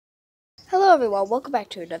Hello everyone, welcome back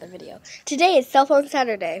to another video. Today is Cellphone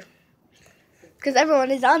Saturday. Because everyone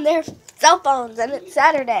is on their cell phones and it's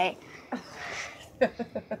Saturday.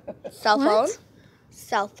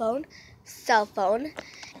 Cell phone.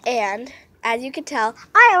 And as you can tell,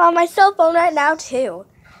 I am on my cell phone right now too.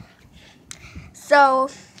 So,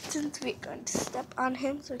 since we're going to step on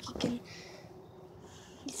him so he can,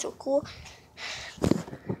 he's so cool.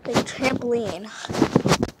 Like a trampoline.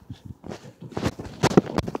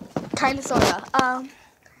 Kinda, sorta.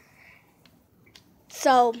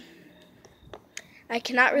 So I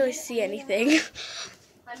cannot really see anything.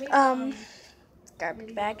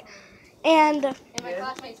 Garbage bag. And my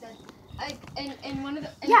classmate said,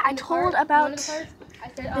 I told about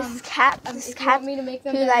this cat who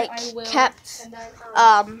kept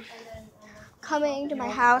coming to my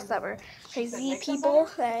house that were crazy people,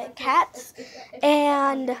 cats,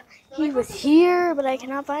 and he was here, but I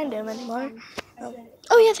cannot find him anymore.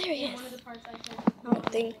 Oh yeah, there he is. I don't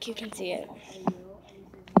think you can see it.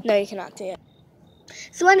 No, you cannot see it.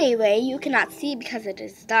 So anyway, you cannot see because it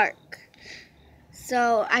is dark.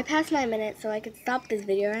 So I passed my minute, so I could stop this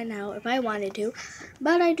video right now if I wanted to,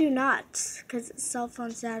 but I do not because it's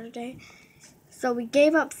Cellphone Saturday. So we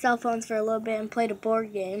gave up cell phones for a little bit and played a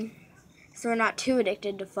board game, so we're not too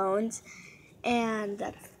addicted to phones. And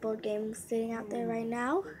that's the board game sitting out there right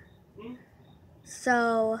now.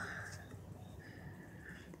 So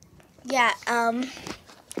yeah,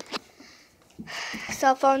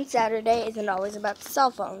 Cellphone Saturday isn't always about cell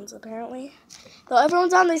phones, apparently. Though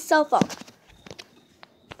everyone's on their cell phone.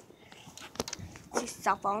 See,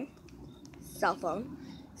 cell phone.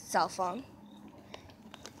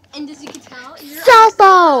 And as you can tell, you're cell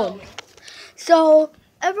phone! So,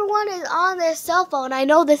 everyone is on their cell phone. I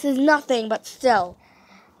know this is nothing, but still.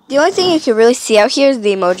 The only thing you can really see out here is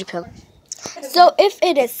the emoji pillar. So, if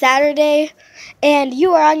it is Saturday and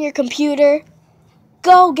you are on your computer,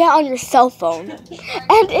 go get on your cell phone. And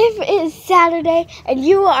if it is Saturday and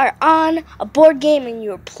you are on a board game and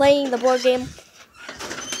you are playing the board game,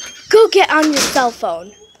 go get on your cell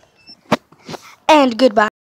phone. And goodbye.